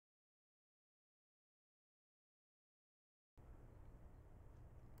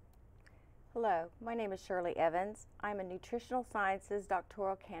Hello, my name is Shirley Evans. I'm a nutritional sciences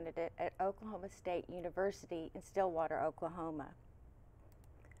doctoral candidate at Oklahoma State University in Stillwater, Oklahoma.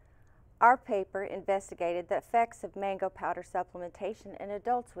 Our paper investigated the effects of mango powder supplementation in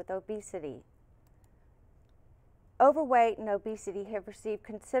adults with obesity. Overweight and obesity have received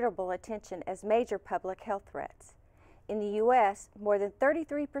considerable attention as major public health threats. In the U.S., more than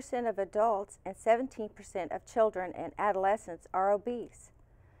 33% of adults and 17% of children and adolescents are obese.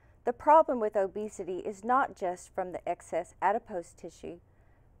 The problem with obesity is not just from the excess adipose tissue,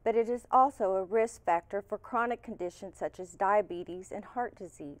 but it is also a risk factor for chronic conditions such as diabetes and heart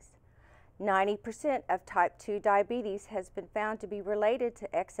disease. 90% of type 2 diabetes has been found to be related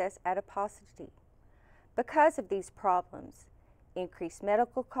to excess adiposity. Because of these problems, increased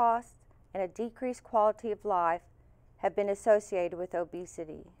medical costs and a decreased quality of life have been associated with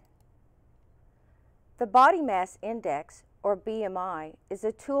obesity. The body mass index, or BMI, is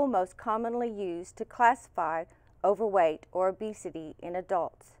a tool most commonly used to classify overweight or obesity in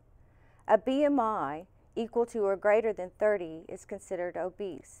adults. A BMI equal to or greater than 30 is considered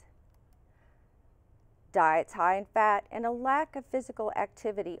obese. Diets high in fat and a lack of physical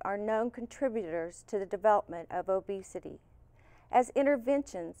activity are known contributors to the development of obesity. As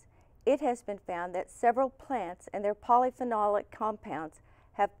interventions, it has been found that several plants and their polyphenolic compounds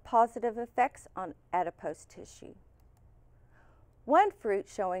have positive effects on adipose tissue. One fruit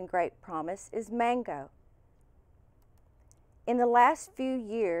showing great promise is mango. In the last few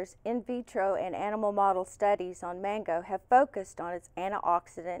years, in vitro and animal model studies on mango have focused on its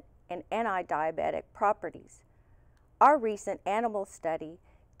antioxidant and anti-diabetic properties. Our recent animal study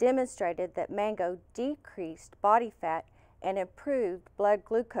demonstrated that mango decreased body fat and improved blood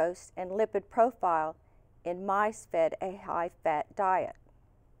glucose and lipid profile in mice fed a high-fat diet.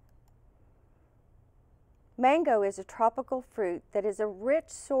 Mango is a tropical fruit that is a rich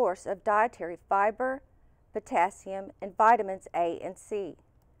source of dietary fiber, potassium, and vitamins A and C.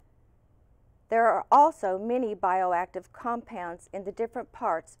 There are also many bioactive compounds in the different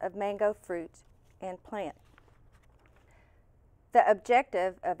parts of mango fruit and plant. The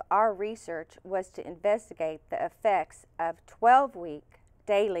objective of our research was to investigate the effects of 12-week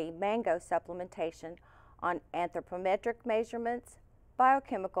daily mango supplementation on anthropometric measurements,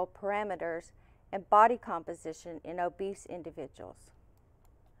 biochemical parameters, and body composition in obese individuals.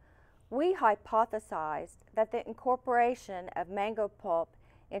 We hypothesized that the incorporation of mango pulp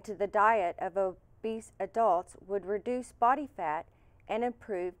into the diet of obese adults would reduce body fat and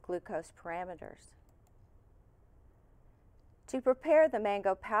improve glucose parameters. To prepare the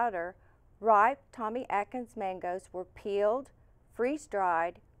mango powder, ripe Tommy Atkins mangoes were peeled,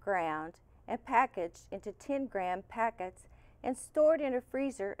 freeze-dried, ground, and packaged into 10-gram packets and stored in a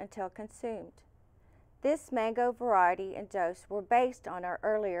freezer until consumed. This mango variety and dose were based on our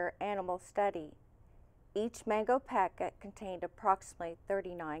earlier animal study. Each mango packet contained approximately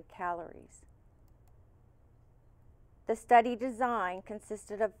 39 calories. The study design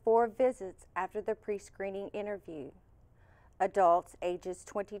consisted of 4 visits after the pre-screening interview. Adults ages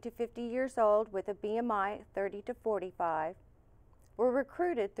 20 to 50 years old with a BMI 30 to 45 were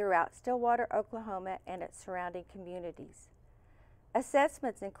recruited throughout Stillwater, Oklahoma and its surrounding communities.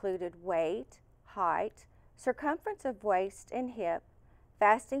 Assessments included weight, height, circumference of waist and hip,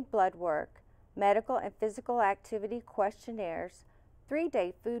 fasting blood work, medical and physical activity questionnaires,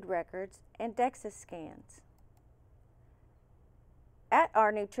 3-day food records, and DEXA scans. At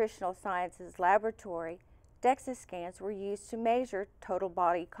our nutritional sciences laboratory, DEXA scans were used to measure total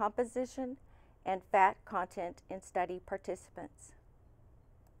body composition and fat content in study participants.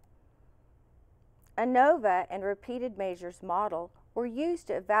 ANOVA and repeated measures model were used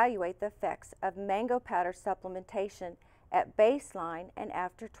to evaluate the effects of mango powder supplementation at baseline and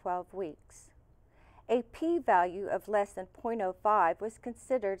after 12 weeks. A p-value of less than 0.05 was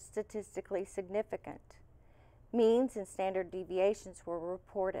considered statistically significant. Means and standard deviations were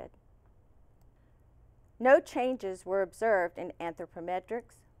reported. No changes were observed in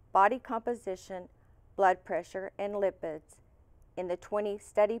anthropometrics, body composition, blood pressure, and lipids in the 20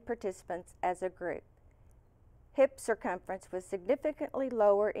 study participants as a group. Hip circumference was significantly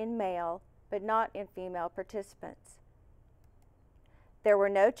lower in male, but not in female participants. There were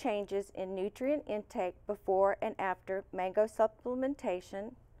no changes in nutrient intake before and after mango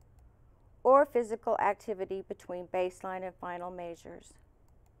supplementation or physical activity between baseline and final measures.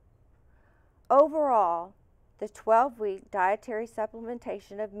 Overall, the 12-week dietary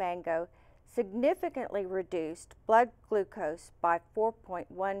supplementation of mango significantly reduced blood glucose by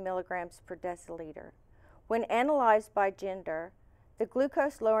 4.1 milligrams per deciliter. When analyzed by gender, the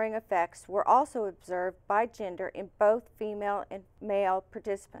glucose-lowering effects were also observed by gender in both female and male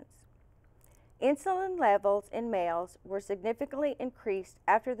participants. Insulin levels in males were significantly increased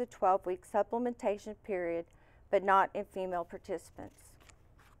after the 12-week supplementation period, but not in female participants.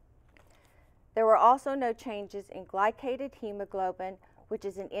 There were also no changes in glycated hemoglobin, which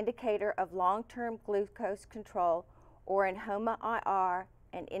is an indicator of long-term glucose control, or in HOMA-IR,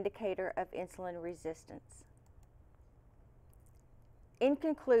 an indicator of insulin resistance. In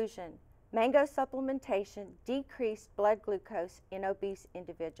conclusion, mango supplementation decreased blood glucose in obese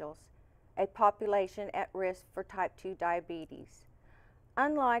individuals, a population at risk for type 2 diabetes.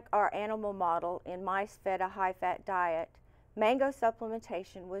 Unlike our animal model in mice fed a high-fat diet, mango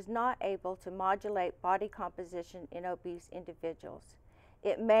supplementation was not able to modulate body composition in obese individuals.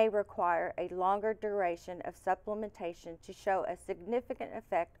 It may require a longer duration of supplementation to show a significant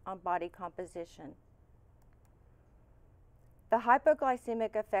effect on body composition. The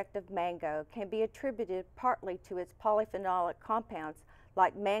hypoglycemic effect of mango can be attributed partly to its polyphenolic compounds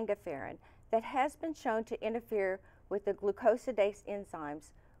like mangaferrin that has been shown to interfere with the glucosidase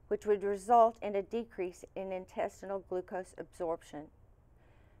enzymes, which would result in a decrease in intestinal glucose absorption.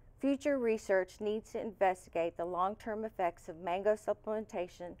 Future research needs to investigate the long-term effects of mango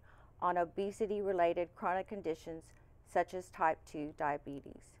supplementation on obesity-related chronic conditions such as type 2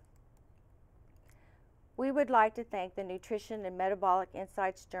 diabetes. We would like to thank the Nutrition and Metabolic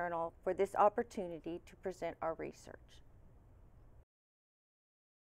Insights Journal for this opportunity to present our research.